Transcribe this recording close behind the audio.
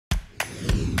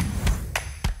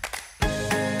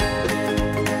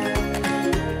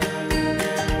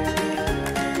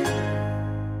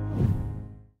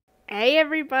Hey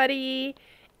everybody,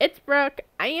 it's Brooke.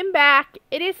 I am back.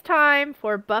 It is time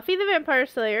for Buffy the Vampire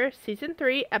Slayer Season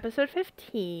 3, Episode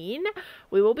 15.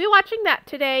 We will be watching that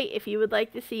today. If you would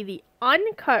like to see the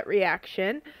uncut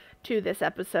reaction to this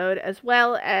episode, as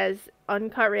well as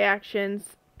uncut reactions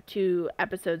to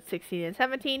episodes 16 and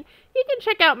 17, you can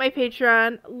check out my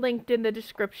Patreon, linked in the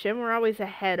description. We're always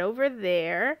ahead over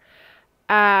there.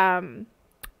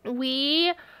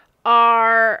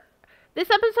 This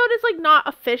episode is like not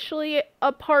officially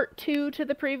a part 2 to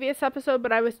the previous episode,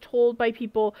 but I was told by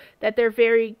people that they're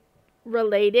very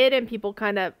related and people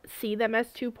kind of see them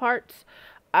as 2 parts.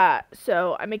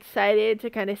 So I'm excited to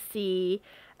kind of see.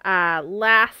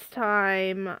 Last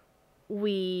time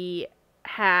we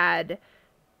had,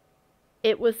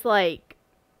 it was like,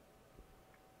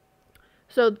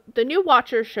 so the new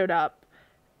Watchers showed up,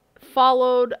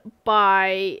 followed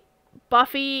by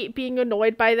Buffy being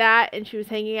annoyed by that, and she was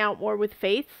hanging out more with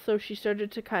Faith, so she started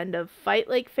to kind of fight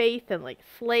like Faith and like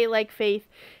slay like Faith,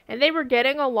 and they were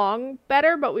getting along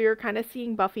better, but we were kind of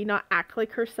seeing Buffy not act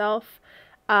like herself.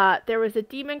 There was a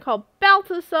demon called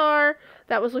Balthazar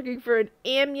that was looking for an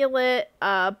amulet.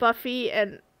 Buffy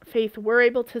and Faith were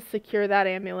able to secure that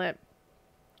amulet,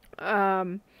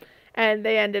 and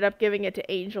they ended up giving it to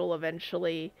Angel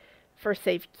eventually for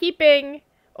safekeeping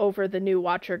over the new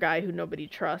Watcher guy who nobody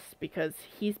trusts, because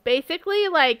he's basically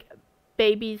like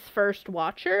baby's first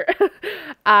Watcher.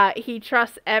 He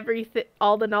trusts everything,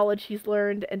 all the knowledge he's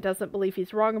learned, and doesn't believe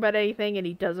he's wrong about anything, and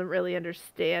he doesn't really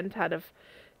understand how to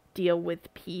deal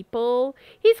with people.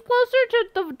 He's closer to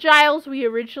the Giles we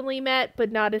originally met,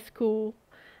 but not as cool.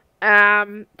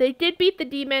 They did beat the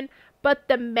demon, but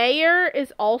the mayor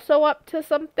is also up to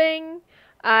something.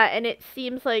 And it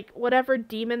seems like whatever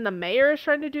demon the mayor is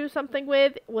trying to do something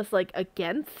with was like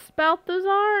against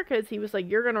Balthazar, because he was like,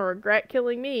 you're gonna regret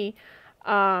killing me,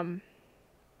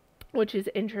 which is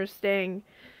interesting.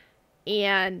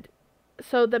 And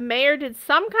so the mayor did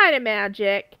some kind of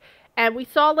magic, and we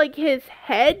saw like his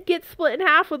head get split in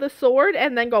half with a sword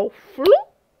and then go floop,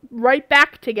 right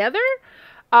back together,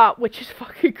 which is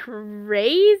fucking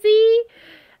crazy.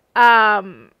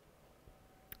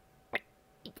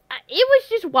 It was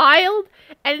just wild.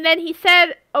 And then he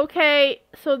said, okay,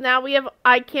 so now we have,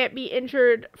 I can't be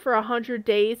injured for 100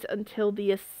 days until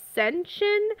the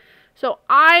ascension. So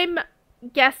I'm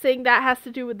guessing that has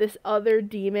to do with this other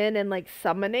demon and like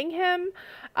summoning him.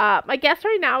 My guess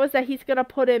right now is that he's gonna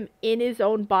put him in his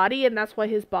own body, and that's why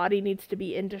his body needs to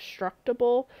be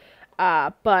indestructible.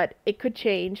 But it could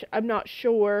change. I'm not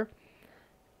sure.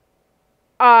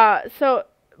 So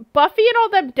Buffy and all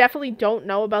them definitely don't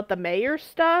know about the mayor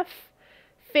stuff.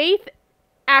 Faith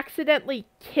accidentally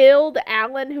killed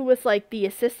Alan, who was like the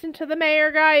assistant to the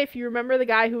mayor guy. If you remember, the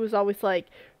guy who was always like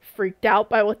freaked out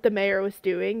by what the mayor was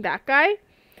doing, that guy.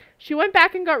 She went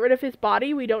back and got rid of his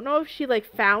body. We don't know if she like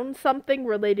found something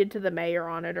related to the mayor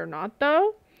on it or not,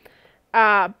 though.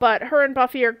 But her and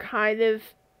Buffy are kind of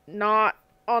not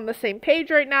on the same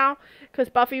page right now, because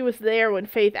Buffy was there when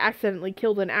Faith accidentally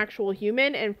killed an actual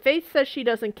human, and Faith says she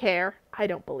doesn't care. I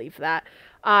don't believe that.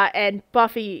 And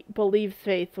Buffy believes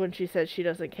Faith when she says she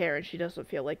doesn't care, and she doesn't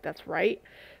feel like that's right.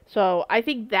 So I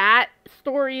think that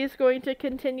story is going to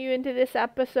continue into this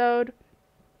episode.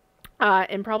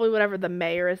 And probably whatever the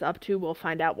mayor is up to, we'll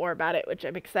find out more about it, which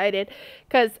I'm excited.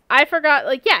 Because I forgot,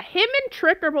 like, yeah, him and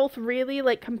Trick are both really,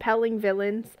 like, compelling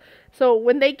villains. So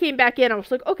when they came back in, I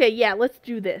was like, okay, yeah, let's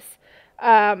do this.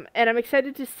 And I'm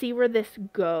excited to see where this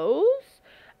goes.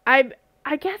 I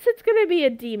guess it's going to be a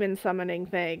demon summoning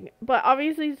thing. But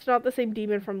obviously it's not the same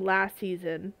demon from last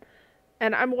season.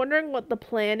 And I'm wondering what the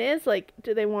plan is. Like,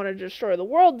 do they want to destroy the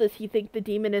world? Does he think the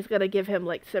demon is going to give him,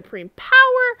 like, supreme power?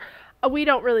 We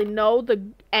don't really know the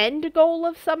end goal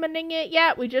of summoning it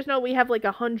yet. We just know we have like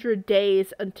 100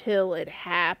 days until it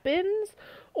happens,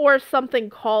 or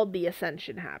something called the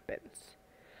Ascension happens.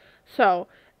 So,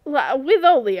 with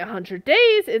only 100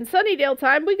 days in Sunnydale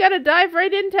time, we gotta dive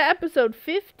right into episode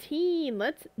 15.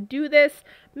 Let's do this.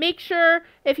 Make sure,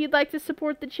 if you'd like to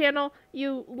support the channel,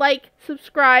 you like,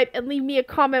 subscribe, and leave me a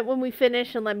comment when we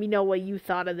finish and let me know what you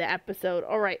thought of the episode.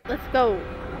 Alright, let's go.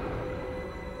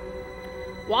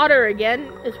 Water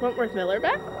again. Is Wentworth Miller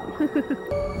back?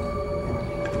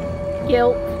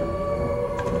 Guilt.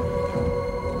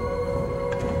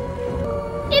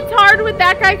 It's hard with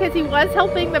that guy because he was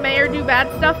helping the mayor do bad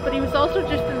stuff, but he was also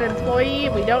just an employee,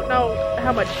 and we don't know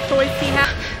how much choice he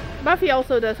has. Buffy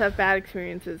also does have bad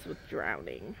experiences with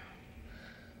drowning.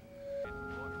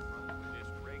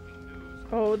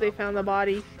 Oh, they found the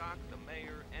body.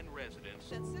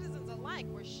 Citizens alike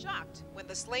were shocked when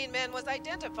the slain man was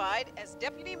identified as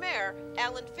Deputy Mayor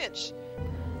Alan Finch.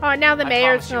 Oh, now the I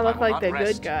mayor's promise gonna you, look I will like not the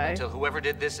rest good guy. until whoever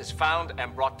did this is found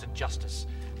and brought to justice.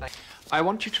 I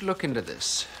want you to look into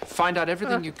this. Find out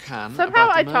everything you can Somehow about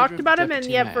the I murder talked of about the him and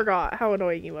deputy yet mayor. forgot how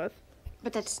annoying he was.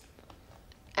 But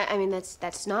I mean,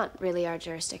 that's not really our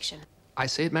jurisdiction. I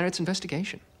say it merits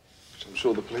investigation. Which I'm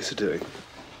sure the police are doing.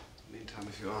 Meantime,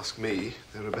 if you ask me,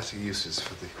 there are better uses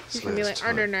for the He's gonna be Slayer's like,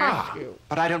 under time. ask you.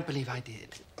 But I don't believe I did.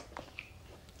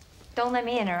 Don't let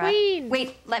me interrupt. Queen.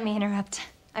 Wait, let me interrupt.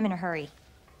 I'm in a hurry.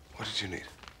 What did you need?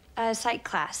 A psych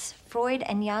class. Freud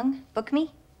and Jung. Book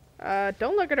me.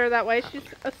 Don't look at her that way. She's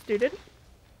a student.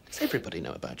 Everybody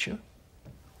know about you.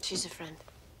 She's a friend.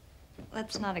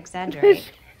 Let's not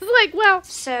exaggerate. It's like, well,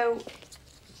 So,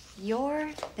 you're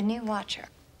the new watcher.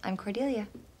 I'm Cordelia.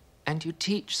 And you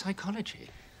teach psychology.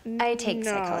 I take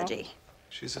No. psychology.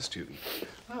 She's a student.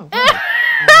 Oh, right.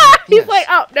 he's Yes. like,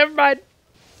 oh, never mind.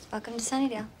 Welcome to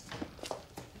Sunnydale.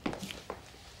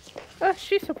 Oh,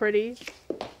 she's so pretty.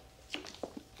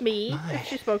 Me, My. if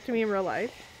she spoke to me in real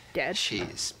life, dead.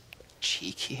 She's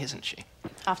cheeky, isn't she?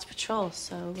 Off to patrol,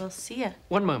 so we'll see ya.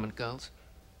 One moment, girls.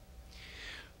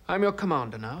 I'm your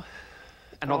commander now.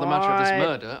 And on the matter of this God.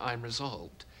 murder, I'm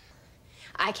resolved.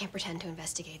 I can't pretend to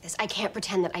investigate this. I can't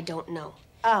pretend that I don't know.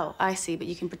 Oh, I see, but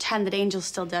you can pretend that Angel's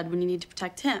still dead when you need to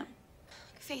protect him.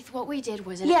 Faith, what we did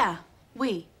wasn't... Yeah,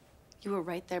 we. You were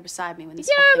right there beside me when this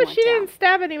Yeah, whole thing but went she down. didn't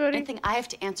stab anybody. Anything I have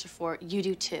to answer for, you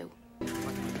do too.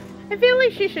 I feel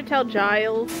like she should tell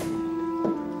Giles.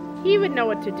 He would know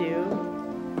what to do.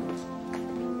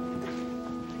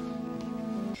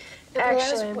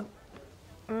 Actually...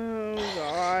 Oh,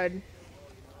 God.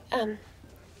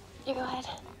 You go ahead.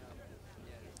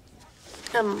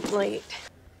 I'm late.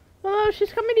 Well,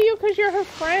 she's coming to you because you're her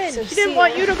friend. So She didn't see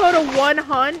want ya. you to go to one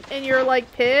hunt and you're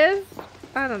like pissed.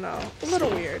 I don't know. A little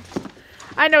weird.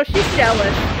 I know she's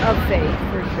jealous of Faith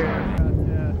for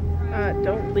sure.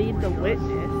 Don't lead the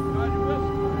witness.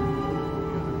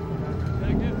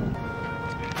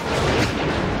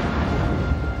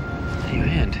 Hey, your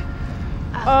hand.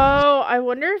 Oh, I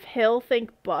wonder if he'll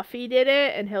think Buffy did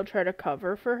it and he'll try to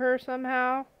cover for her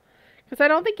somehow. Because I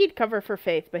don't think he'd cover for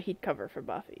Faith, but he'd cover for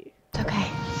Buffy. It's okay.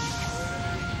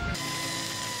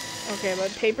 Okay,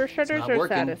 but paper shredders not are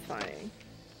working. satisfying.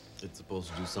 It's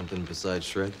supposed to do something besides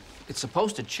shred? It's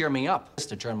supposed to cheer me up,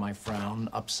 to turn my frown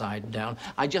upside down.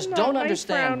 I just No, don't my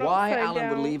understand frown why upside Alan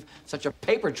would down. leave such a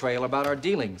paper trail about our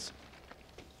dealings.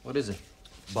 What is it?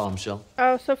 Bombshell.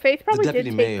 Oh, so Faith probably The did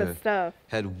deputy take the mayor stuff.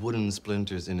 had wooden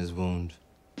splinters in his wound.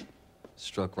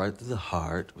 Struck right through the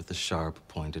heart with a sharp,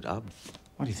 pointed object.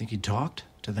 What, do you think he talked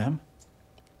to them?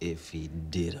 If he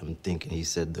did, I'm thinking he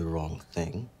said the wrong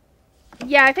thing.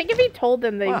 Yeah, I think if he told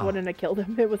them, they Wow. wouldn't have killed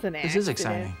him. It was an accident. This is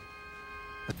exciting.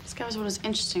 This guy was what was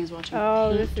interesting is watching Oh,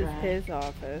 paint this is dry. his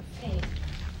office.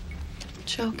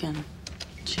 Choking.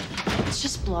 It's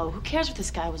just blow. Who cares what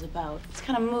this guy was about? It's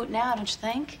kind of moot now, don't you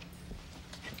think?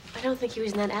 I don't think he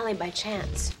was in that alley by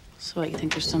chance. So what, you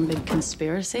think there's some big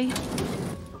conspiracy?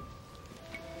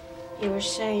 You were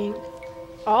saying...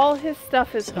 All his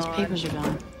stuff is So his gone. papers are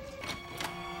gone.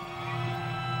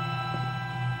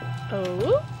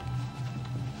 Oh?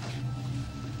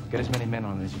 Get as many men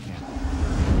on it as you can.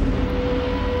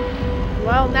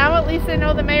 Well, now at least they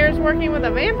know the mayor's working with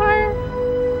a vampire.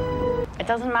 It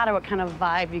doesn't matter what kind of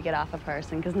vibe you get off a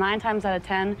person, because 9 times out of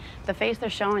 10, the face they're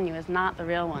showing you is not the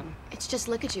real one. It's just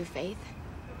look at you, Faith.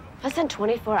 Less than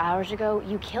 24 hours ago,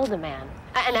 you killed a man.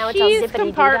 And now it's all She's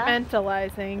zippity-doo-dah.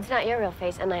 compartmentalizing. It's not your real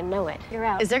face, and I know it. You're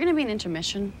out. Is there going to be an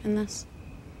intermission in this?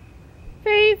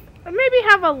 Faith, maybe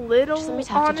have a little Just let me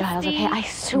talk to Giles, honesty. okay? I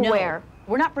swear. No,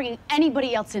 we're not bringing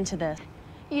anybody else into this.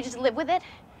 You just live with it?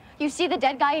 You see the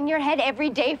dead guy in your head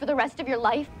every day for the rest of your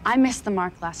life? I missed the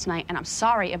mark last night, and I'm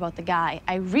sorry about the guy.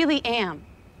 I really am.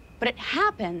 But it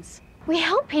happens. We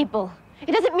help people.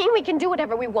 It doesn't mean we can do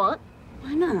whatever we want.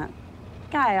 Why not?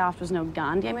 Guy offers no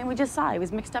gun. I mean, we just saw he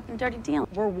was mixed up in dirty dealing.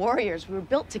 We're warriors. We were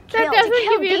built to kill. That doesn't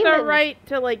kill give you the demons. right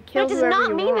to, like, kill That does whoever not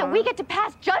you mean that want. we get to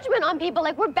pass judgment on people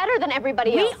like we're better than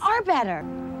everybody We else. are better.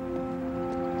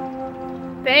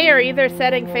 They are either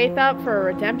setting Faith up for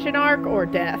a redemption arc or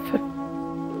death.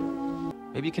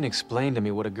 Maybe you can explain to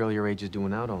me what a girl your age is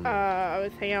doing out on me. I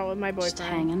was hanging out with my Just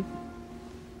boyfriend. hanging.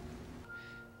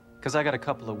 Because I got a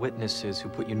couple of witnesses who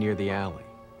put you near the alley.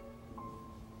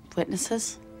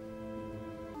 Witnesses?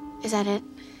 Is that it?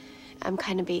 I'm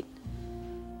kind of beat.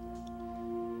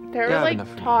 They're, Yeah, I've like, enough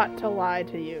for you. taught to lie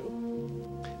to you.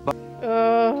 But-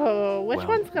 Oh, which Well.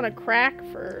 one's gonna crack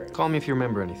first? Call me if you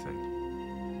remember anything.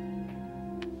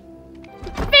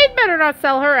 Faith better not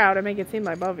sell her out and make it seem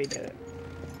like Buffy did it.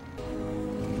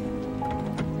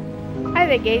 I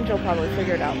think Angel probably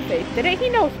figured out Faith did it. He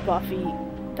knows Buffy.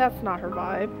 That's not her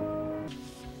vibe.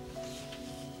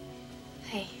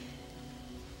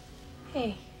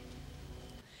 Hey.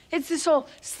 It's this whole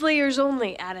Slayers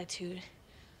only attitude.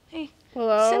 Hey,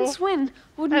 Hello? since when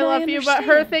wouldn't I love you, but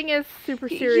her understand? thing is super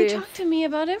You serious. talk to me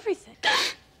about everything.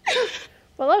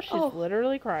 Well, she's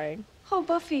literally crying. Oh,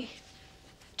 Buffy.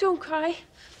 Don't cry.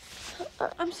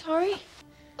 I'm sorry.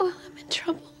 Oh, I'm in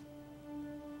trouble.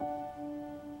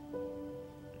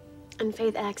 And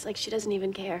Faith acts like she doesn't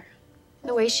even care.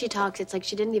 The way she talks, it's like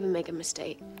she didn't even make a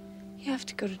mistake. You have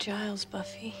to go to Giles,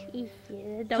 Buffy.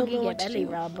 Yeah, Don't get your belly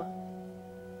rub.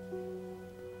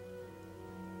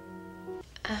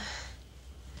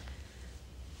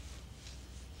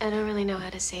 I don't really know how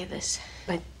to say this,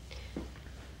 but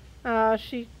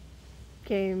She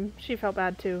came. She felt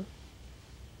bad too.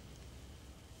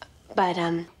 but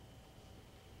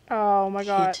Oh my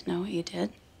god. Hate to know what you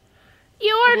did.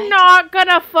 You are not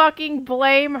gonna fucking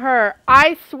blame her.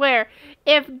 I swear.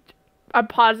 If I'm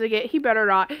pausing it, he better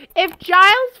not. If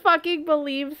Giles fucking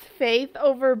believes Faith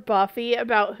over Buffy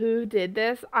about who did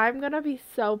this, I'm gonna be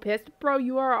so pissed. Bro,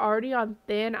 you are already on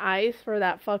thin ice for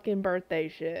that fucking birthday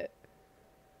shit.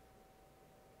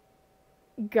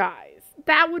 Guys,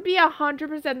 that would be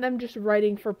 100% them just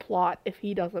writing for plot if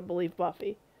he doesn't believe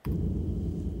Buffy.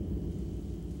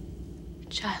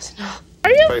 Giles, no. Are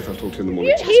you? Faith, I'll talk to you in the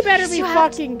morning. He better be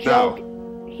fucking No.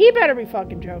 joking. He better be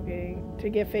fucking joking to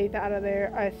get Faith out of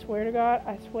there. I swear to God.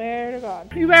 I swear to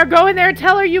God. You better go in there and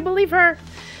tell her you believe her.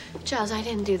 Giles, I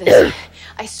didn't do this.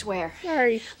 I swear.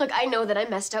 Sorry. Look, I know that I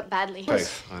messed up badly.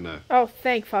 Faith, I know. Oh,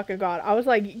 thank fucking God. I was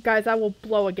like, guys, I will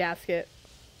blow a gasket.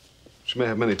 She may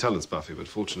have many talents, Buffy, but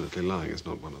fortunately lying is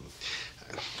not one of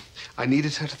them. I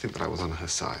needed her to think that I was on her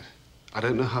side. I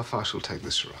don't know how far she'll take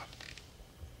this charade.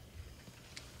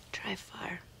 Try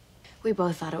far. We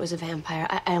both thought it was a vampire.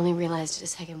 I only realized it a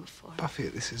second before. Buffy,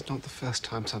 this is not the first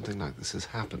time something like this has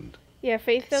happened. Yeah,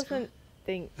 Faith doesn't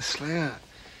think. The Slayer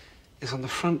is on the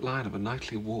front line of a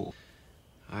nightly war.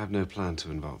 I have no plan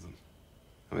to involve them.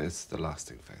 I mean, it's the last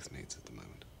thing Faith needs at the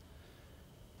moment.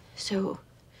 So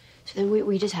then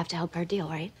we just have to help her deal,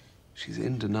 right? She's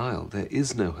in denial. There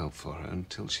is no help for her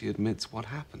until she admits what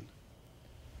happened.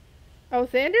 Oh,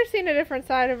 Xander's seen a different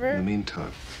side of In the her.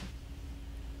 meantime,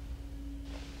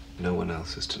 no one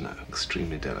else is to know.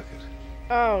 Extremely delicate.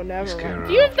 Oh, never scare mind. her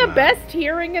Do you have off the now. best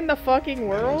hearing in the fucking Lose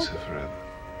world? her forever.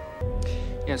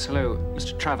 Yes, hello.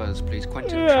 Mr. Travers, please.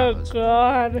 Quentin Oh, Travers.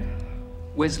 God.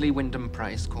 Wesley Wyndham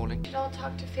Price calling. We should all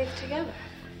talk to Faith together.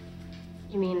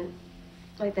 You mean,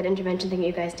 like that intervention thing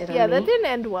you guys did on Yeah, me? that didn't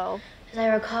end well. As I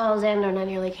recall, Xander and I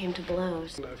nearly came to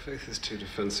blows. No, Faith is too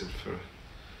defensive for a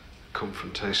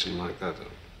confrontation like that.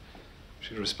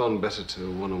 She'd respond better to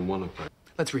a one-on-one approach.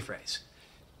 Let's rephrase.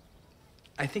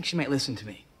 I think she might listen to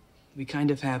me. We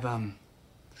kind of have, a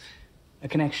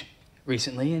connection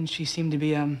recently, and she seemed to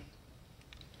be,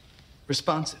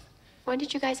 responsive. When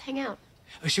did you guys hang out?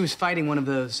 Oh, she was fighting one of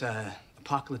those,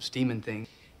 apocalypse demon things.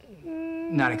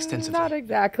 Not extensively. Not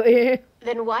exactly.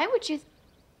 Then why would you...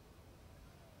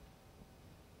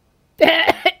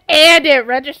 And it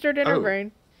registered in her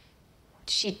brain.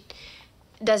 She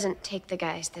doesn't take the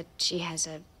guys that she has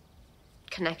a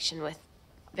connection with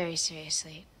very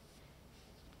seriously.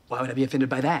 Why would I be offended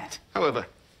by that? However,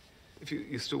 if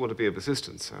you still want to be of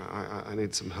assistance, I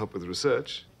need some help with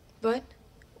research. What?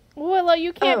 Well,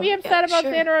 you can't be upset about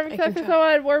sure. Xander having I sex can with try.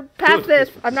 someone. We're past this.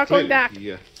 I'm not going back.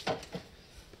 Yeah.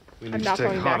 We need I'm to not take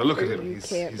going a back. harder look for at him. You He's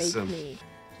can't make me.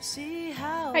 See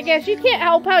how I guess you can't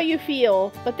help how you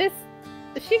feel, but this,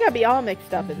 she gotta be all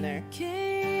mixed up in there.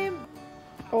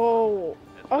 Oh,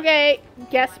 okay.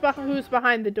 Guess who's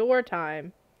behind the door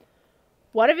time.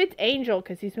 What if it's Angel,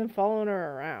 because he's been following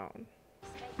her around?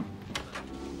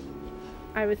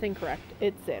 I was incorrect.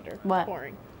 It's Xander. What?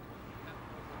 Boring.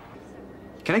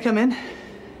 Can I come in?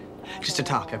 Just to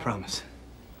talk, I promise.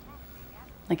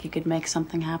 Like you could make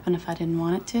something happen if I didn't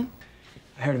want it to?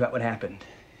 I heard about what happened,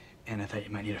 and I thought you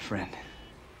might need a friend.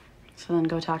 So then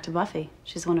go talk to Buffy.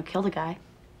 She's the one who killed a guy.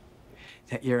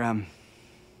 That you're,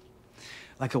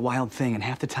 like a wild thing, and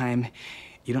half the time,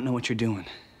 you don't know what you're doing.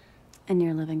 And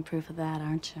you're living proof of that,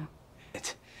 aren't you?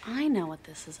 I know what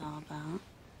this is all about.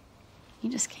 You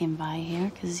just came by here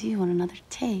because you want another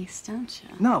taste, don't you?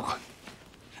 No.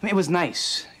 I mean, it was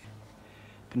nice,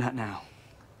 but not now.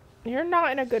 You're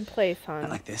not in a good place, hon.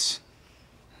 Not like this.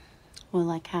 Well,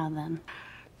 like how then?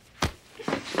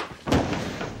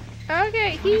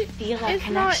 Okay, he feel that is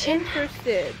not connection?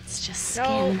 interested. It's just No,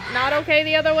 skin. not okay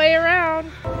the other way around.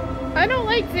 I don't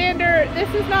like Xander. This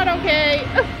is not okay.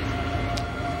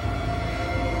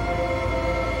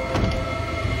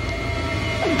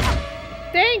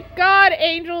 Thank God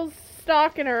Angel's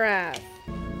stalking her ass.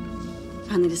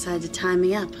 Finally decided to tie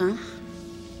me up, huh?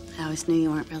 I always knew you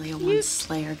weren't really a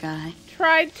one-slayer guy.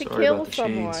 Tried to Sorry kill about the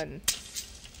chains. someone.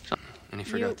 And he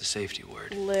forgot the safety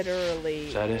word. Literally.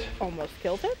 Is that it? Almost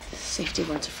killed him? Safety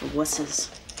words are for wusses.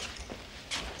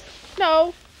 No.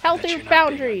 Bet Healthy you're not big on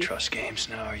boundaries. trust games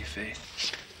now, are you,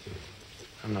 Faith?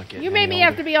 I'm not getting You made any me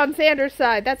have older. to be on Xander's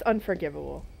side. That's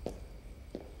unforgivable.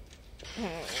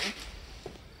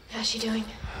 How's she doing?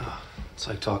 It's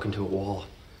like talking to a wall.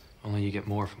 Only you get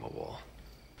more from a wall.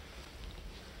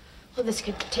 Well, this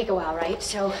could take a while, right?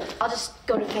 So I'll just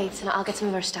go to Faith's and I'll get some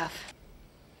of her stuff.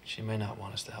 She may not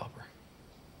want us to help her.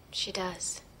 She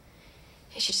does.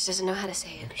 She just doesn't know how to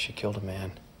say it. Because she killed a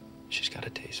man. She's got a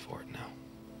taste for it now.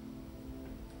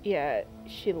 Yeah,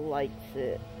 she likes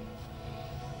it.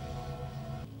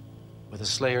 Where the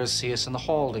Slayers see us in the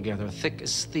hall together, thick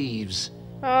as thieves.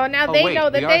 Oh, now Oh, they wait, know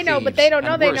that we they are know, but thieves, they don't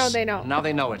know and they worse, know they know. Now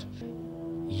they know it.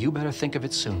 You better think of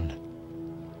it soon.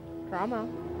 Drama.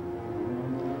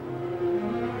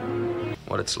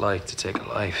 What it's like to take a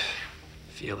life,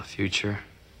 feel a future,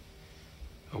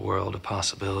 a world of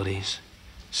possibilities,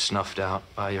 snuffed out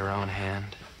by your own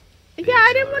hand. Yeah,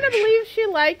 I didn't want to believe she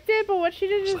liked it, but what she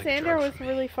did to like Xander was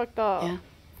really fucked up. Yeah.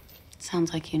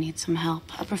 Sounds like you need some help.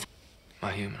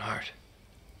 My human heart.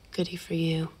 Goody for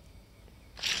you.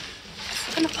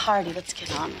 We're gonna party. Let's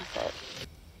get on with it.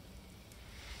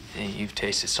 Hey, you've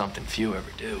tasted something few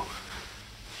ever do.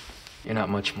 You're not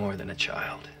much more than a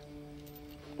child.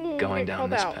 Going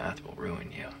down this path will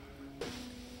ruin you.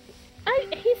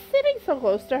 He's sitting so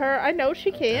close to her. I know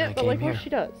she can't, but came like what here. she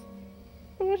does.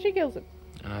 But what she kills him.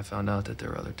 And I found out that there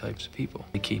are other types of people.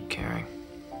 You keep caring.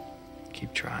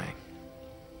 Keep trying.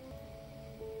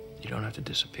 You don't have to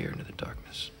disappear into the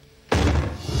darkness.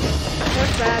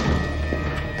 That's bad.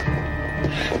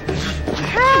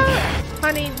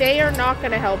 Honey, they are not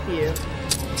gonna help you.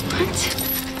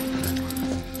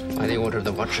 What? By the order of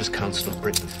the Watchers Council of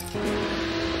Britain.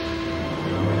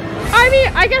 I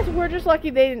mean, I guess we're just lucky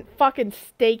they didn't fucking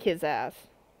stake his ass.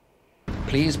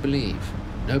 Please believe,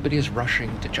 nobody is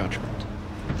rushing to judgment.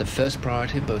 The first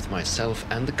priority of both myself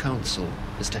and the Council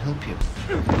is to help you.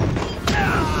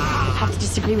 I have to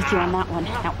disagree with you on that one.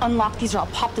 Now unlock these or I'll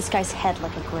pop this guy's head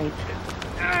like a grape.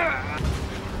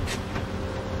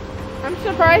 I'm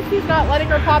surprised he's not letting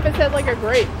her pop his head like a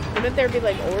grape. Wouldn't there be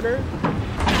like order?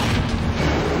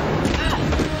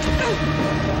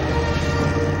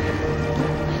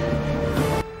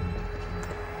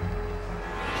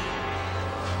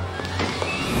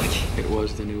 It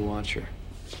was the new Watcher.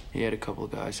 He had a couple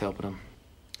of guys helping him.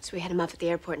 So we had him up at the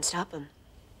airport and stop him.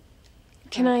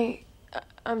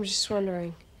 I'm just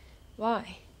wondering,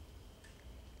 why?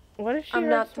 What if she I'm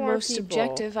not hurts the more most people?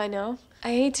 objective, I know. I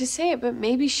hate to say it, but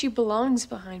maybe she belongs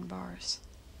behind bars.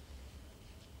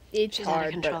 It's She's out of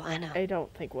hard, control, but I know. I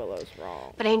don't think Willow's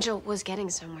wrong. But Angel was getting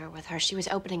somewhere with her. She was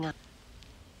opening up.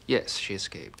 Yes, she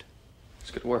escaped.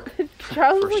 It's good work.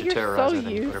 Charles, First like, you you're terrorize so her,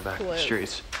 then you put her back in the useless.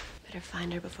 streets. Better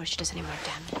find her before she does any more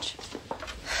damage.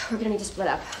 We're gonna need to split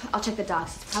up. I'll check the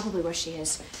docks. It's probably where she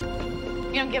is.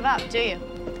 You don't give up, do you?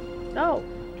 No,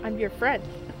 I'm your friend.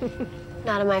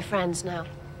 Not of my friends, no.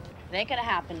 It ain't gonna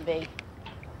happen, B.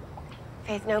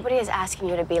 Faith, nobody is asking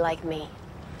you to be like me.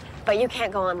 But you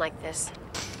can't go on like this.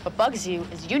 What bugs you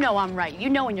is you know I'm right. You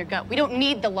know in your gut. We don't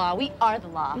need the law. We are the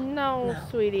law. No,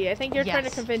 sweetie. I think you're trying to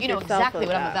convince you know yourself exactly of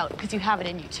what that. I'm about because you have it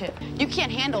in you too. You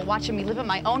can't handle watching me live it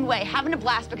my own way, having a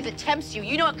blast because it tempts you.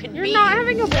 You know it could You're be. not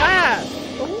having a blast.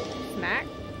 Ooh, smack.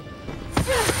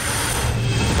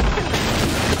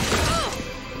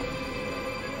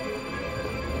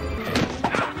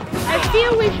 I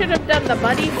feel we should have done the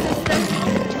buddy system.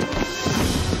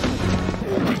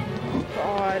 Oh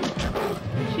God.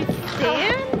 Did she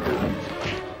stand?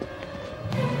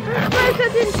 I'm surprised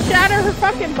that didn't shatter her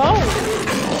fucking bones.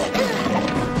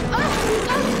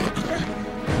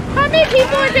 How many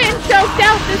people are getting choked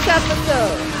out this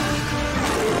episode?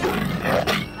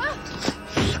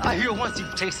 I hear once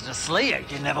you've tasted a Slayer,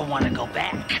 you never want to go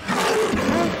back.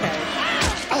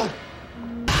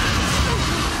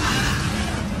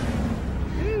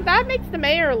 That makes the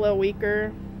mayor a little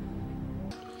weaker.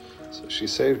 So she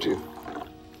saved you.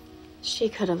 She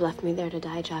could have left me there to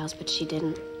die, Giles, but she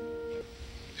didn't.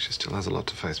 She still has a lot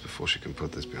to face before she can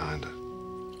put this behind her.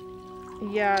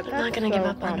 Yeah, that's not gonna so give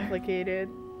up on her. complicated.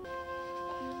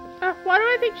 Why do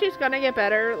I think she's gonna get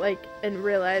better, like, and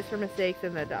realize her mistakes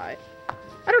and then die?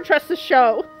 I don't trust the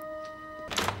show.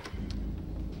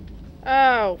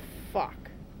 Oh, fuck.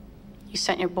 You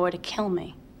sent your boy to kill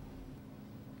me.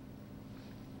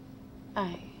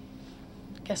 I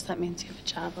guess that means you have a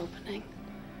job opening.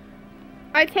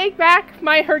 I take back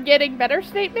my her getting better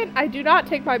statement. I do not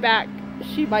take my back.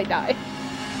 She might die.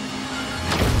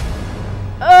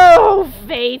 Oh,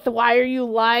 Faith, why are you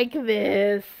like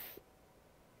this?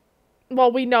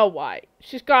 Well, we know why.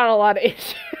 She's got a lot of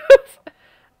issues.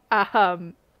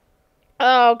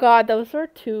 Oh god, those were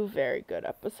 2 very good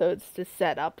episodes to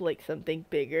set up, like, something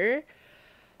bigger.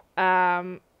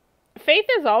 Faith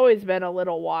has always been a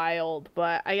little wild,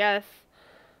 but I guess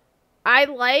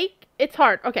it's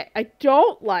hard. Okay, I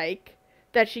don't like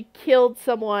that she killed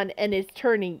someone and is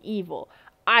turning evil.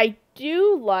 I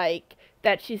do like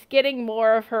that she's getting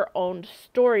more of her own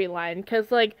storyline,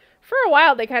 because, like, for a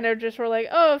while they kind of just were like,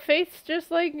 oh, Faith's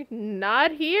just, like,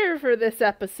 not here for this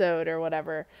episode or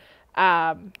whatever.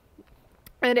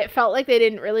 And it felt like they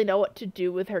didn't really know what to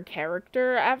do with her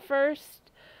character at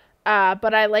first.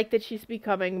 But I like that she's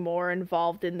becoming more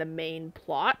involved in the main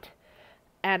plot.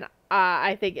 And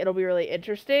I think it'll be really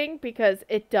interesting because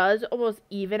it does almost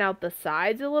even out the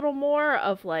sides a little more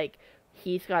of, like,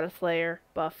 he's got a Slayer,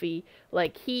 Buffy.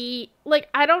 Like,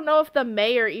 I don't know if the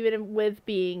mayor, even with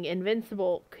being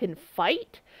invincible, can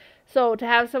fight. So to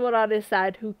have someone on his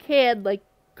side who can, like,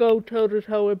 go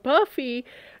toe-to-toe with Buffy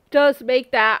does make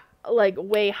that, like,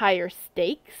 way higher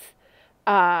stakes.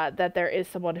 That there is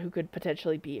someone who could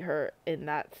potentially beat her in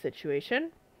that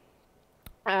situation.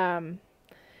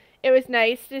 It was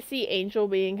nice to see Angel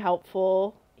being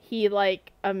helpful. He,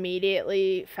 like,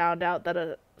 immediately found out that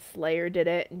a Slayer did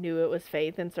it, knew it was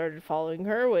Faith, and started following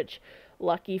her, which,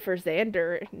 lucky for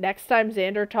Xander. Next time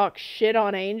Xander talks shit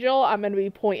on Angel, I'm going to be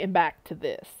pointing back to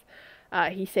this.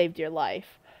 He saved your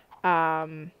life.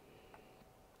 I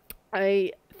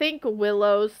think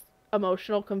Willow's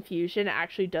emotional confusion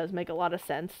actually does make a lot of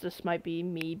sense. This might be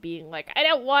me being like, I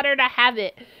don't want her to have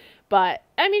it. But,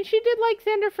 I mean, she did like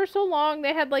Xander for so long.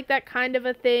 They had, like, that kind of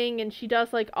a thing, and she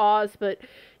does like Oz, but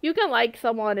you can like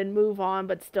someone and move on,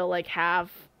 but still, like,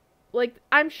 have, like,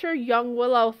 I'm sure young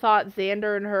Willow thought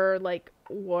Xander and her, like,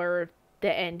 were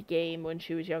the end game when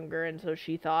she was younger, and so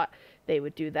she thought they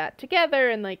would do that together,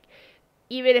 and, like,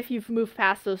 even if you've moved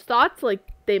past those thoughts, like,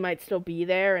 they might still be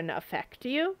there and affect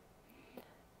you.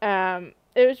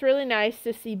 It was really nice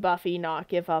to see Buffy not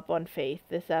give up on Faith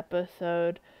this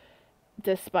episode,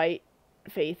 despite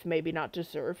Faith maybe not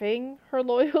deserving her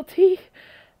loyalty.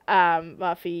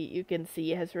 Buffy, you can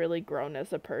see, has really grown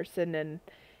as a person, and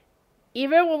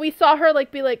even when we saw her,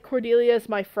 like, be like, Cordelia is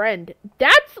my friend,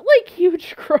 that's, like,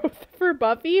 huge growth for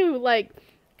Buffy, who, like,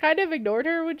 kind of ignored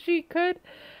her when she could.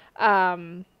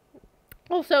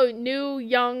 Also, new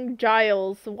young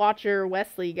Giles Watcher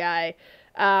Wesley guy.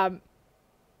 Can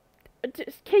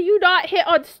you not hit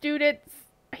on students?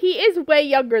 He is way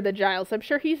younger than Giles. I'm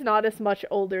sure he's not as much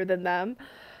older than them.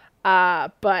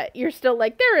 But you're still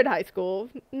like, they're in high school.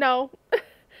 No.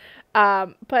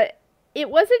 But it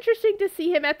was interesting to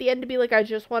see him at the end to be like, I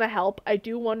just want to help. I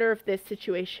do wonder if this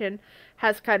situation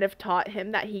has kind of taught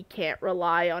him that he can't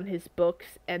rely on his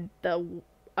books and the,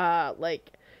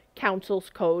 like, council's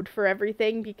code for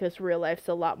everything, because real life's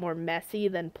a lot more messy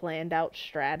than planned out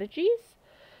strategies.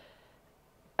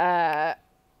 I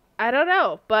don't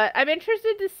know, but I'm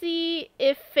interested to see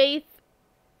if Faith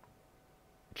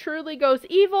truly goes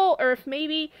evil, or if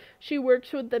maybe she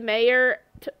works with the mayor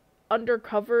to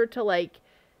undercover to, like,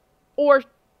 or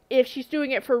if she's doing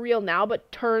it for real now,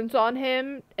 but turns on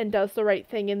him and does the right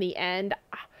thing in the end.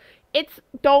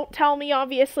 Don't tell me,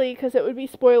 obviously, because it would be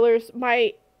spoilers.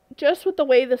 Just with the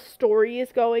way the story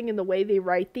is going and the way they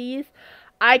write these,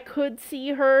 I could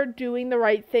see her doing the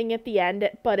right thing at the end,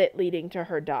 but it leading to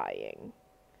her dying.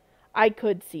 I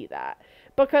could see that.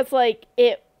 Because, like,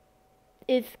 it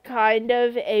is kind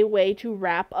of a way to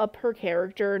wrap up her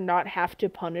character, not have to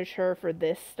punish her for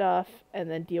this stuff, and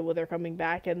then deal with her coming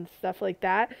back and stuff like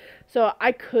that. So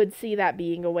I could see that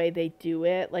being a way they do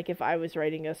it. Like, if I was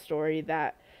writing a story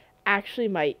that actually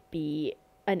might be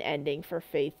an ending for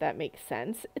Faith that makes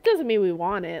sense. It doesn't mean we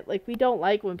want it. Like, we don't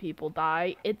like when people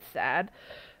die. It's sad.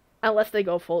 Unless they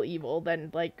go full evil,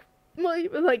 then, like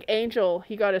Angel,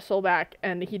 he got his soul back,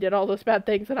 and he did all those bad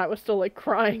things, and I was still, like,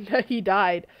 crying that he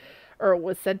died, or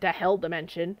was sent to hell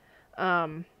dimension.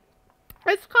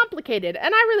 It's complicated,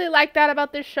 and I really like that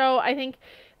about this show. I think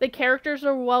the characters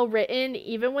are well written.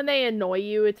 Even when they annoy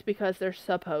you, it's because they're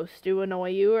supposed to annoy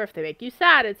you, or if they make you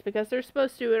sad, it's because they're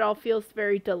supposed to. It all feels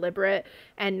very deliberate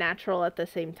and natural at the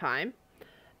same time.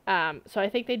 So I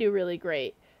think they do really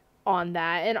great on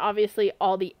that, and obviously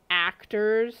all the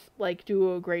actors, like,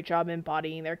 do a great job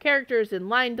embodying their characters in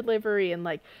line delivery and,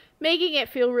 like, making it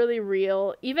feel really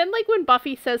real. Even, like, when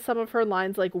Buffy says some of her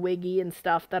lines, like, wiggy and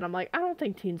stuff, that I'm like, I don't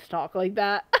think teens talk like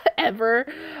that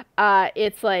ever.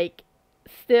 It's, like,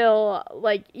 still,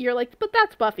 like, you're like, but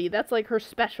that's Buffy, that's, like, her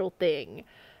special thing.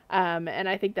 And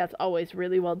I think that's always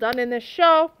really well done in this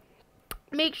show.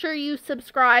 Make sure you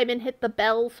subscribe and hit the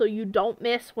bell so you don't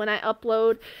miss when I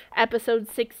upload episode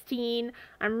 16.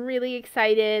 I'm really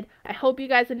excited. I hope you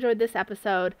guys enjoyed this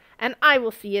episode, and I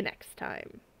will see you next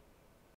time.